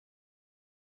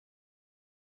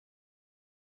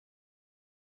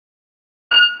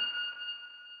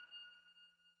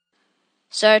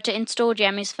So to install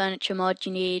Jammy's Furniture mod,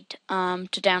 you need to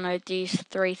download these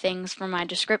 3 things from my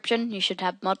description. You should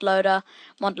have ModLoader,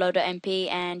 ModLoader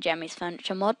MP, and Jammy's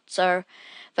Furniture mod. So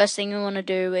first thing you want to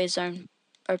do is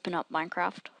open up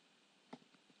Minecraft.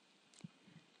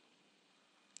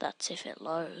 That's if it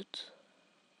loads.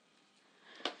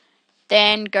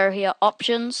 Then go here,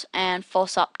 Options, and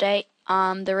Force Update.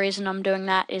 The reason I'm doing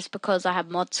that is because I have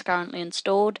mods currently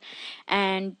installed,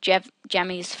 and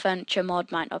Jammy's Furniture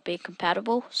mod might not be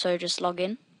compatible, so just log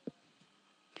in.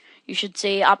 You should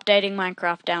see Updating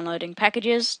Minecraft Downloading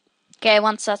Packages. Okay,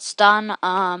 once that's done,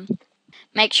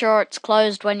 make sure it's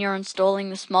closed when you're installing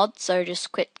this mod, so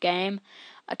just quit game.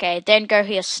 Okay, then go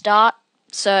here, Start,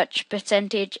 search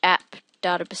 %app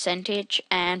data percentage,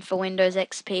 and for Windows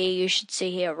XP you should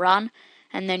see here Run,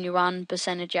 and then you run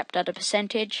 %app data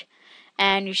percentage,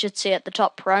 and you should see at the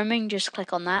top roaming, just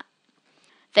click on that.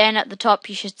 Then at the top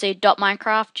you should see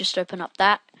 .minecraft, just open up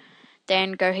that.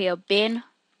 Then go here, bin.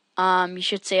 You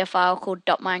should see a file called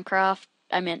 .minecraft,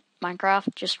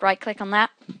 Minecraft, just right click on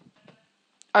that.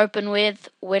 Open with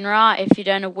WinRAR. If you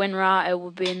don't have WinRAR, it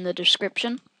will be in the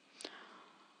description.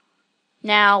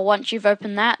 Now, once you've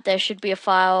opened that, there should be a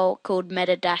file called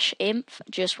meta-inf.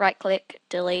 Just right click,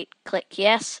 delete, click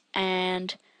yes,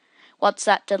 and once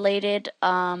that's deleted,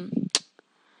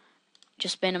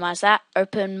 just minimize that.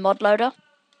 Open ModLoader,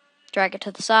 drag it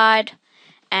to the side,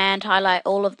 and highlight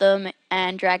all of them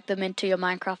and drag them into your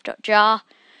Minecraft.jar.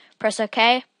 Press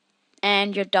OK,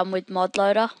 and you're done with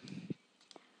ModLoader.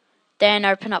 Then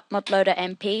open up ModLoader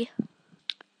MP,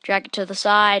 drag it to the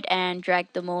side, and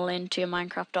drag them all into your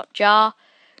Minecraft.jar.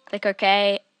 Click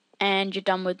OK, and you're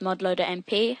done with ModLoader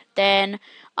MP. Then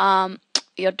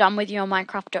you're done with your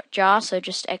Minecraft.jar, so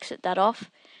just exit that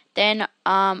off. Then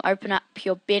open up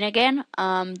your bin again,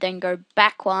 then go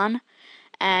back one,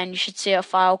 and you should see a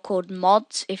file called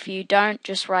mods. If you don't,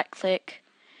 just right click,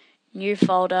 new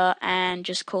folder, and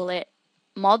just call it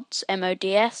mods,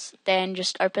 MODS, then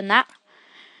just open that.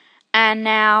 And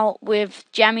now with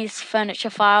Jammy's furniture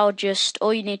file, just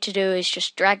all you need to do is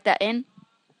just drag that in,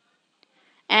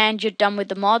 and you're done with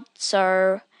the mod.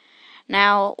 So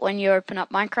now when you open up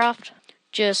Minecraft,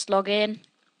 just log in,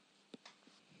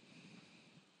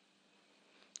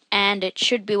 and it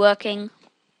should be working.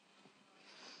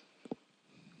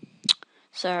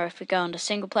 So if we go into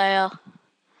single player,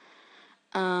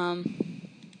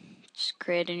 just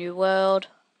create a new world.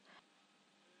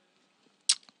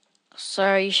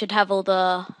 So you should have all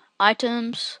the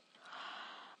items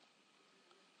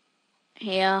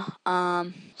here.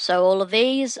 So all of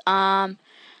these.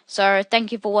 So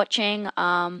thank you for watching.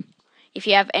 If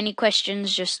you have any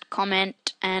questions, just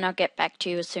comment and I'll get back to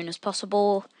you as soon as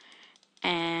possible.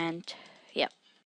 And